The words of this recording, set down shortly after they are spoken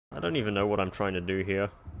I don't even know what I'm trying to do here.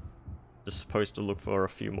 Just supposed to look for a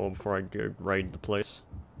few more before I go raid the place.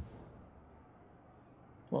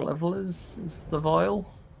 What level is the vial?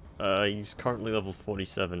 He's currently level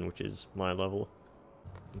 47, which is my level.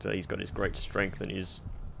 So he's got his great strength and his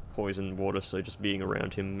poison water, so just being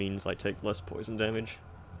around him means I take less poison damage.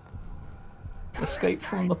 Escape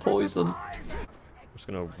from the poison. I'm just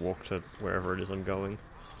gonna walk to wherever it is I'm going.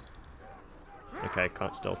 Okay,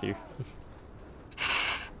 can't stealth you.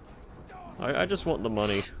 I just want the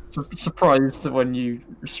money. Surprised when you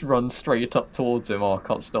just run straight up towards him. Oh, I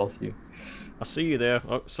can't stealth you. I see you there.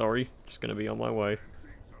 Oh, sorry. Just gonna be on my way.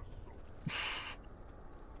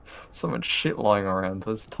 So much shit lying around.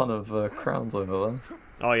 There's a ton of crowns over there.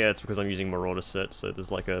 Oh yeah, it's because I'm using Marauder set, so there's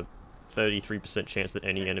like a 33% chance that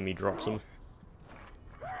any enemy drops them.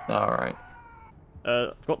 Alright.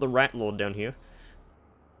 I've got the Rat Lord down here.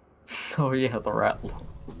 Oh yeah, the rat.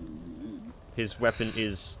 His weapon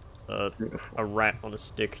is a rat on a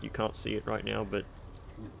stick. You can't see it right now, but...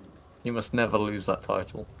 He must never lose that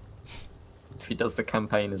title. If he does, the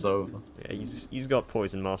campaign is over. Yeah, he's got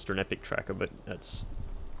Poison Master and Epic Tracker, but that's...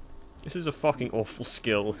 This is a fucking awful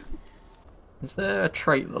skill. Is there a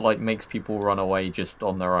trait that, like, makes people run away just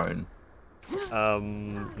on their own?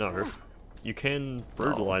 No. You can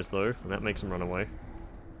brutalize, though, and that makes them run away.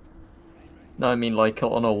 No, I mean, like,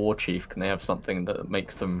 on a war chief, can they have something that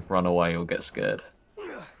makes them run away or get scared?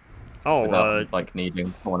 Oh, without, like,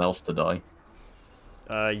 needing someone else to die?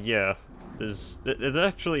 Yeah. There's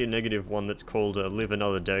actually a negative one that's called Live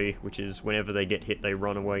Another Day, which is whenever they get hit, they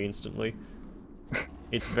run away instantly.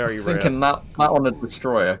 It's very rare. Thinking that on a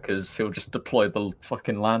destroyer, because he'll just deploy the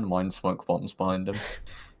fucking landmine smoke bombs behind him.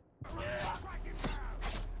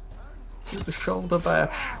 Do the shoulder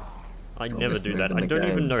bash. I never do that. I don't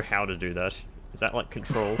even know how to do that. Is that like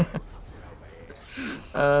control?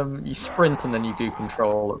 You sprint and then you do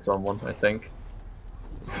control at someone, I think.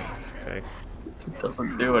 Okay. It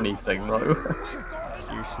doesn't do anything though. It's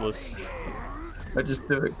useless. I just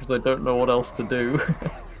do it because I don't know what else to do.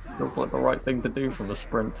 Feels like the right thing to do from a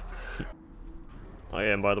sprint. Oh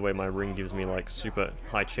yeah, and by the way, my ring gives me like super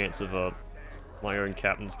high chance of my own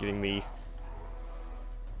captains giving me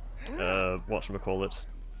whatchamacallit,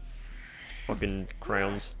 fucking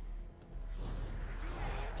crowns.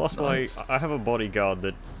 Plus nice. I have a bodyguard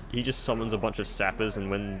that he just summons a bunch of sappers,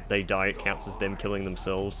 and when they die it counts as them killing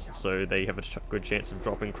themselves, so they have a good chance of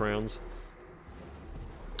dropping crowns.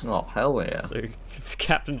 Oh, hell yeah. So the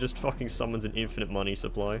captain just fucking summons an infinite money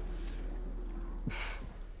supply.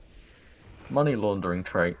 Money laundering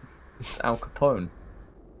trait. It's Al Capone.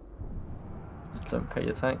 Just don't pay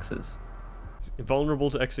your taxes. It's vulnerable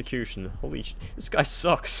to execution. Holy sh... This guy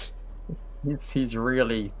sucks. He's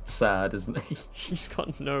really sad, isn't he? He's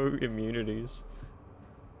got no immunities.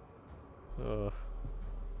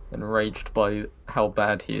 Enraged by how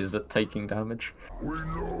bad he is at taking damage. We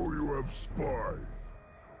know you have spy.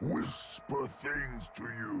 Whisper things to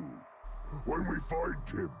you. When we find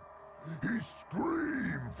him, he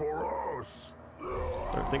scream for us.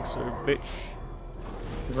 Don't think so, bitch.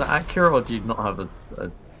 Is that accurate, or do you not have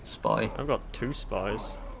a spy? I've got 2 spies.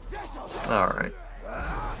 Alright.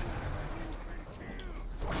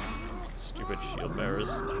 Stupid shield bearers.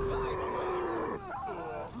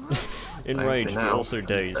 Enraged, but also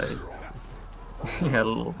dazed. Yeah, a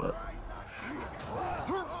little bit.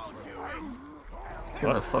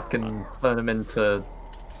 Gonna fucking turn him into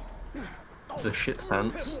the shit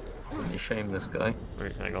pants. Let me shame this guy.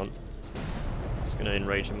 Wait, hang on. Just gonna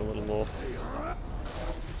enrage him a little more.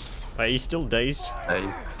 Wait, he's still dazed?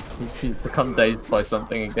 Hey, he's become dazed by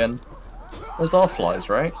something again. Those are flies,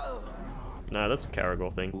 right? No, that's a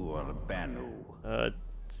Karagor thing.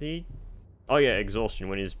 See? Oh yeah, exhaustion.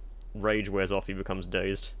 When his rage wears off, he becomes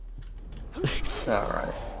dazed.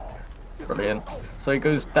 Alright. Brilliant. So he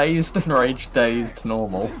goes dazed, enraged, dazed,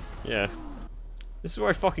 normal. Yeah. This is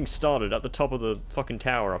where I fucking started, at the top of the fucking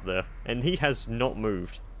tower up there. And he has not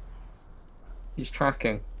moved. He's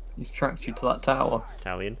tracking. He's tracked you to that tower.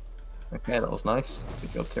 Italian. Okay, that was nice.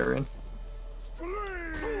 Good job, Tyrion.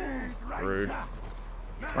 Rude.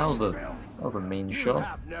 That was a mean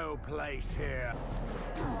shot. No place here.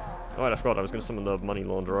 Oh, I forgot, I was gonna summon the money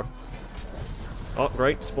launderer. Oh,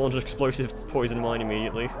 great, spawned an explosive poison mine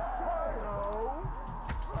immediately.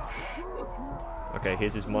 Okay,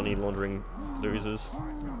 here's his money laundering losers.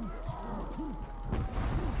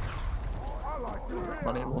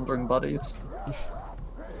 Money laundering buddies.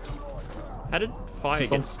 How did fire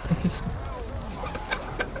get...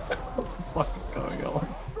 What the fuck is going on?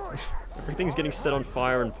 Everything's getting set on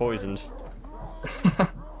fire and poisoned.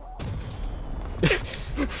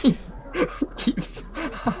 Keeps...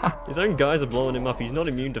 His own guys are blowing him up. He's not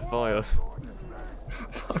immune to fire.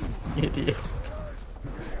 Fucking idiot.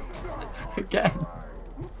 Again.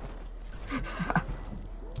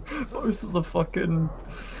 Most of the fucking...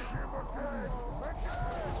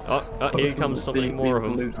 Oh, here comes something more of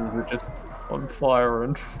them. Losers are just on fire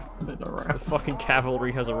and running around. The fucking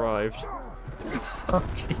cavalry has arrived. Oh,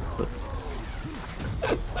 Jesus.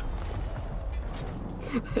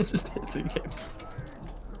 They're just hitting him.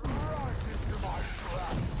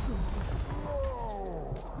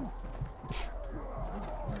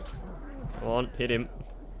 Come on, hit him.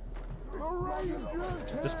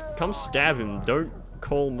 Just come stab him, don't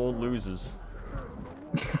call more losers.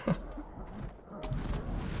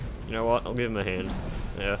 You know what, I'll give him a hand.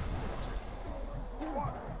 Yeah.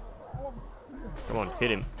 Come on, hit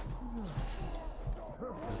him.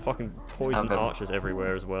 There's fucking poison archers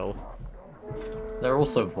everywhere as well. They're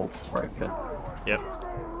also Vault Breaker. Yep.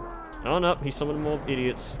 Oh no, he summoned more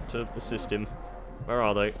idiots to assist him. Where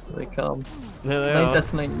are they? They come. There they They are.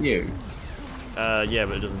 detonate you. Yeah,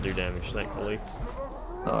 but it doesn't do damage, thankfully.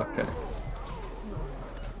 Oh, okay.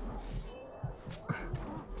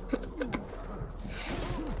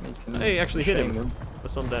 Hey, actually hit him for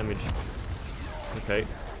some damage. Okay.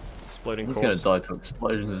 Exploding He's corpse. gonna die to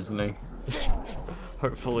explosions, isn't he?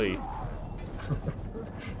 Hopefully.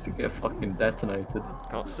 He's gonna get fucking detonated.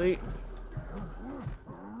 Can't see.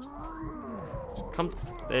 Just come.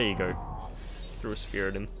 There you go. Threw a spear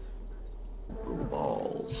at him. Blue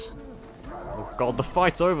balls. Oh god, the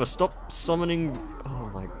fight's over. Stop summoning. Oh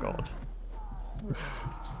my god.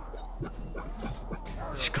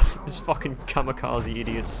 These fucking kamikaze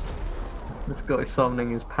idiots. This guy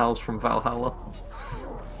summoning his pals from Valhalla.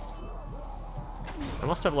 I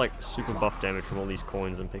must have like super buff damage from all these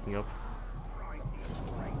coins I'm picking up.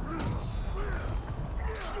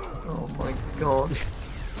 Oh my god.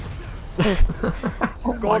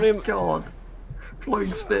 Oh Got my him. god.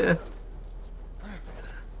 Floating spear.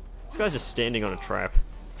 This guy's just standing on a trap.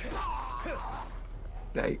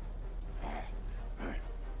 Okay.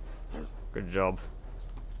 Good job.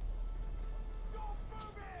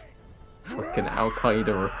 Fucking Al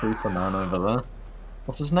Qaeda recruiter man over there.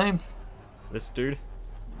 What's his name? This dude?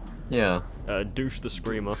 Yeah. Douche the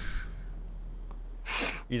Screamer.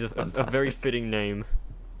 He's a very Fantastic. fitting name.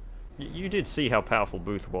 You did see how powerful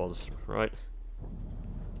Booth was, right?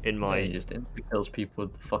 In Yeah, my he just insta kills people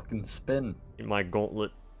with the fucking spin. in my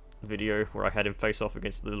gauntlet video where I had him face off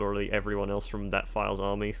against literally everyone else from that file's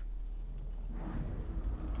army.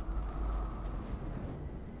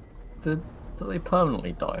 Do they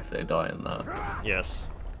permanently die if they die in that?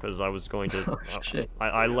 Yes, because I was going to. Oh, shit.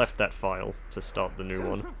 I left that file to start the new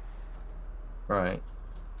one. Right.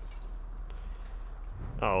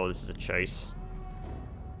 Oh, this is a chase.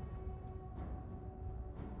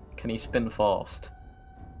 Can he spin fast?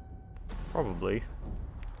 Probably.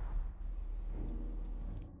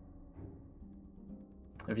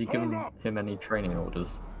 Have you given him any training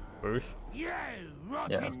orders? Booth? You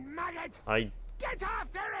rotten maggot! I Get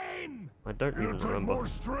after him! don't It'll even take remember. more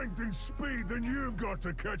strength and speed than you've got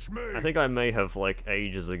to catch me. I think I may have like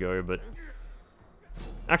ages ago, but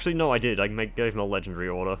actually no, I did. I gave him a legendary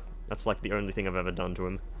order. That's like the only thing I've ever done to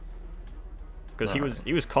him. Because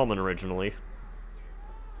he was common originally,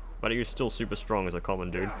 but he was still super strong as a common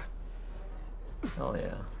dude. Oh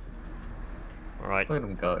yeah. All right. Let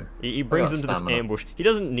him go. He brings got into this stamina. ambush. He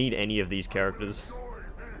doesn't need any of these characters.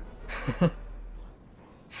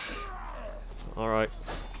 All right.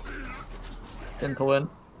 In to win.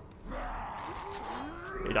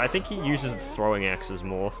 I think he uses the throwing axes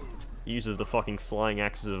more. He uses the fucking flying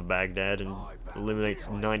axes of Baghdad and eliminates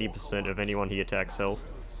 90% of anyone he attacks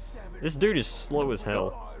health. This dude is slow as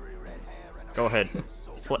hell. Go ahead.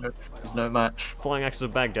 There's no match. Flying axes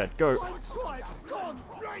of Baghdad, go.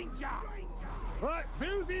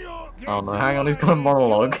 Oh no, hang on, he's got a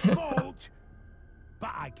monologue. But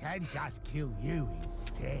I can just kill you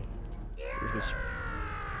instead. Who's this?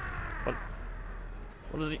 What?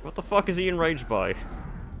 What is he? What the fuck is he enraged by?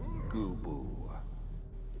 Goo-boo.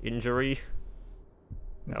 Injury?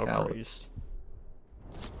 Cowards.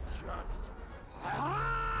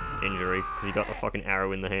 Injury, because he got a fucking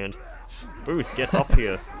arrow in the hand. Booth, get up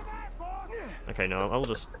here. Okay, no, I'll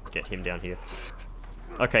just get him down here.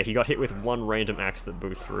 Okay, he got hit with one random axe that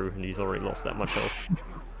Booth threw, and he's already lost that much health.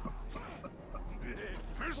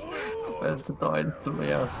 Where's the die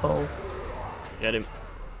instantly, asshole? Get him.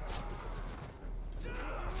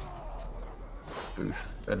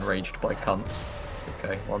 Booth, enraged by cunts.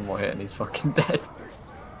 Okay, one more hit and he's fucking dead.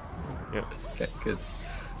 Yep. Okay, good.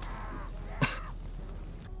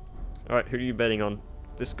 Alright, who are you betting on?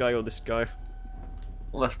 This guy or this guy?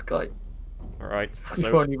 Left guy. Alright, You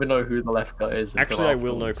so... won't even know who the left guy is. Actually, I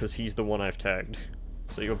will know afterwards. because he's the one I've tagged.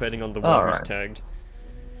 So you're betting on the one who's Alright. tagged.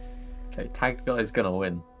 Okay, tagged guy's gonna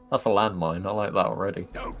win. That's a landmine. I like that already.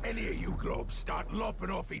 Don't any of you globs start lopping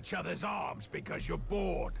off each other's arms because you're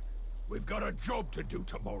bored. We've got a job to do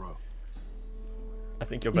tomorrow. I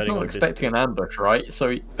think you're He's betting not on expecting an ambush, right? So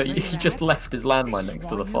he just left his landmine next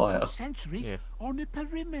to the fire. Yeah. On the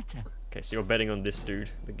perimeter. Okay, so you're betting on this dude,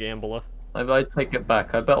 the gambler. I take it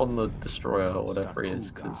back. I bet on the destroyer or whatever he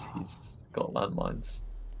is because he's got landmines.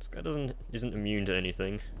 This guy isn't immune to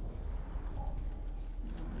anything.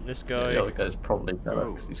 And this Yeah, guy, the other guy's probably better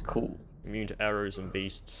because he's cool. immune to arrows and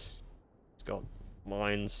beasts. He's got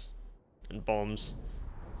mines and bombs.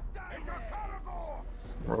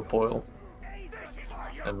 Rope oil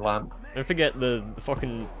and lamp. Don't forget the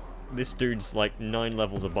fucking... This dude's like 9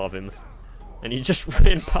 levels above him. And he just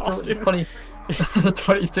ran past him. 20, the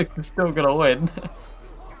 26 is still gonna win.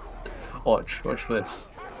 Watch this.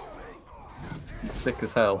 He's sick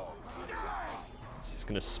as hell. He's just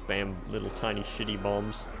gonna spam little tiny shitty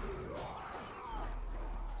bombs.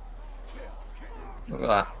 Look at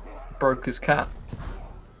that. Broke his cat.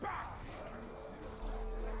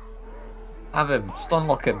 Have him. Stun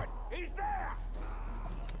lock him. I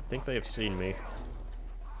think they have seen me.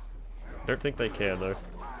 Don't think they care though.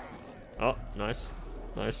 Oh, nice.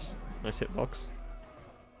 Nice. Nice hitbox.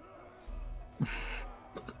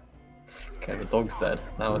 Okay, the dog's dead.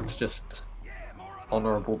 Now it's just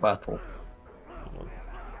honourable battle.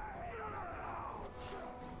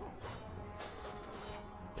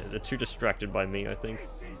 Yeah, they're too distracted by me, I think.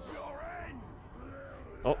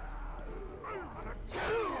 Oh.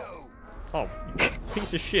 Oh, you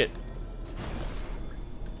piece of shit.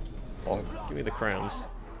 Bonk. Give me the crowns.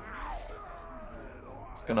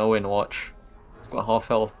 He's gonna win, watch. He's got half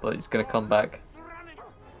health, but he's gonna come back.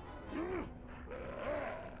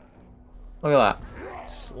 Look at that.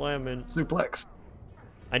 Slamming. Suplex.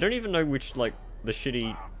 I don't even know which, like, which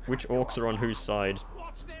orcs are on whose side.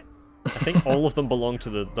 I think all of them belong to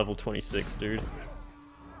the level 26, dude.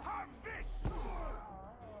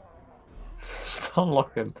 Stun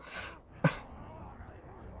lock him.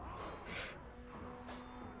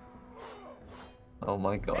 Oh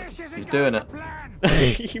my god, he's doing it.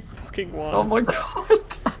 He fucking won. Oh my god.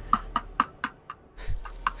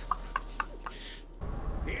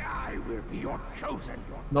 I will be your chosen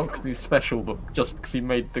one. Not because he's special, but just because he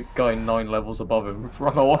made the guy 9 levels above him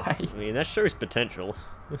run away. I mean, that shows potential.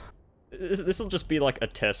 This will just be like a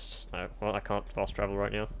test. Well, I can't fast travel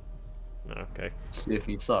right now. No, okay. See if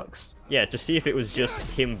he sucks. Yeah, to see if it was just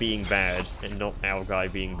him being bad and not our guy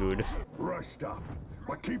being good. Rest up,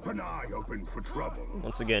 but keep an eye open for trouble.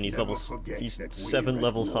 Once again, he's Never forget he's that 7 we're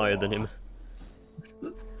levels at higher war. than him.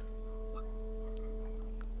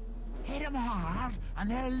 Hit them hard,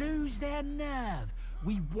 and they'll lose their nerve.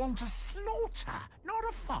 We want a slaughter, not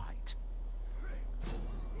a fight.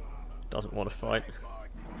 Doesn't want to fight.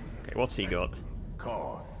 Okay, what's he got?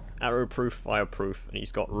 Cough. Arrow proof, fire proof, and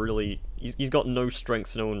he's got he's got no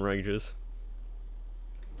strength, no enrages.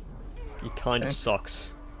 He kind of Okay.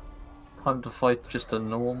 sucks. Time to fight just a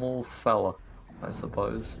normal fella, I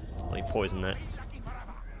suppose. Let me poison that.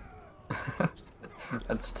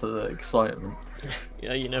 Adds to the excitement.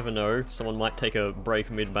 Yeah, you never know. Someone might take a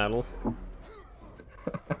break mid-battle.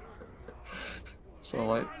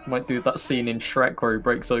 So I might do that scene in Shrek where he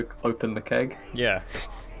breaks open the keg. Yeah.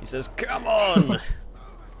 He says, "Come on!"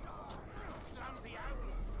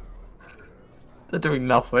 They're doing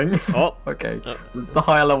nothing. Oh. Okay. The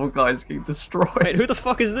higher level guys get destroyed. Wait, who the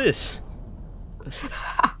fuck is this?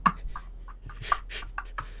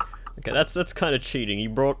 Okay, that's kind of cheating. He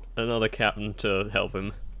brought another captain to help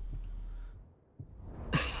him.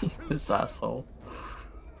 This asshole.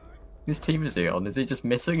 Whose team is he on? Is he just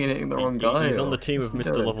missing and hitting the wrong guy? He's on or the team of what's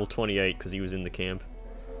he Mr. doing? Level 28 because he was in the camp.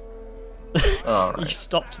 Oh, He right.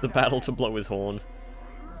 stops the battle to blow his horn.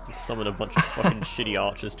 He summoned a bunch of fucking shitty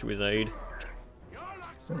archers to his aid.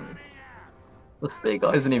 The spear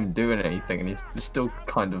guy isn't even doing anything and he's still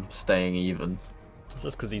kind of staying even. It's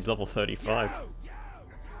just because he's level 35.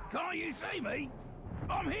 Can't you see me?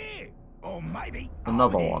 I'm here. Or maybe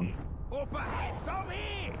Another I'm one. here. Or perhaps I'm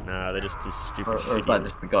here. Nah, they're just his stupid Or is that shitty...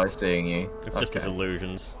 just the guy seeing you? It's just his Okay.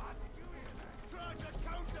 illusions.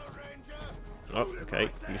 Oh, okay.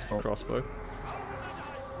 Use the crossbow.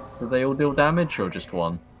 Do they all deal damage or just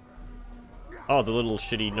one? Oh, the little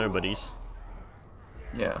shitty nobodies.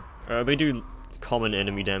 Yeah. They do common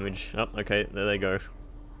enemy damage. Oh, okay, there they go.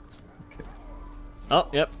 Okay. Oh,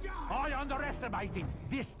 yep. I underestimated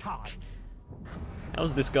this time.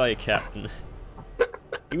 How's this guy a captain?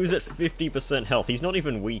 He was at 50% health. He's not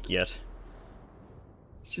even weak yet.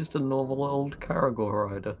 It's just a normal old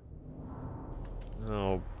Caragor rider.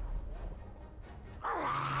 Oh.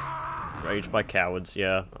 Raged by cowards,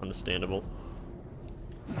 yeah, understandable.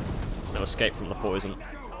 No escape from the poison.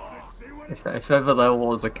 If ever there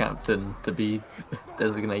was a captain to be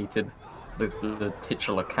designated the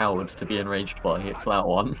titular coward to be enraged by, it's that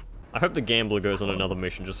one. I hope the gambler goes on another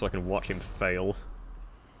mission just so I can watch him fail.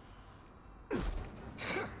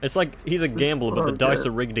 It's like, he's a gambler, but the dice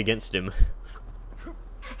are rigged against him.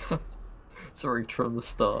 It's rigged from the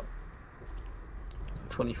start.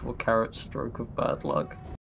 24 carat stroke of bad luck.